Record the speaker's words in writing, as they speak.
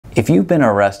If you've been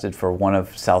arrested for one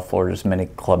of South Florida's many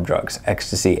club drugs,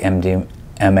 ecstasy,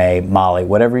 MDMA, Molly,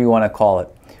 whatever you want to call it,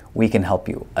 we can help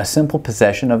you. A simple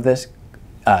possession of this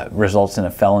results in a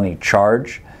felony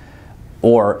charge,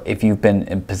 or if you've been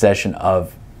in possession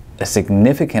of a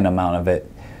significant amount of it,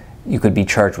 you could be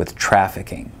charged with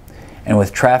trafficking. And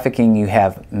with trafficking, you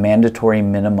have mandatory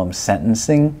minimum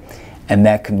sentencing, and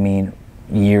that could mean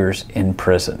years in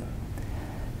prison.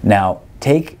 Now,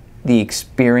 take the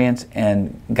experience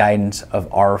and guidance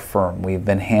of our firm. We've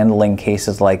been handling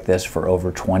cases like this for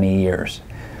over 20 years.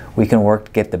 We can work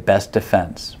to get the best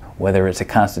defense, whether it's a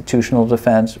constitutional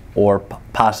defense or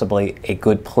possibly a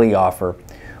good plea offer.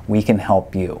 We can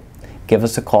help you. Give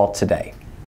us a call today.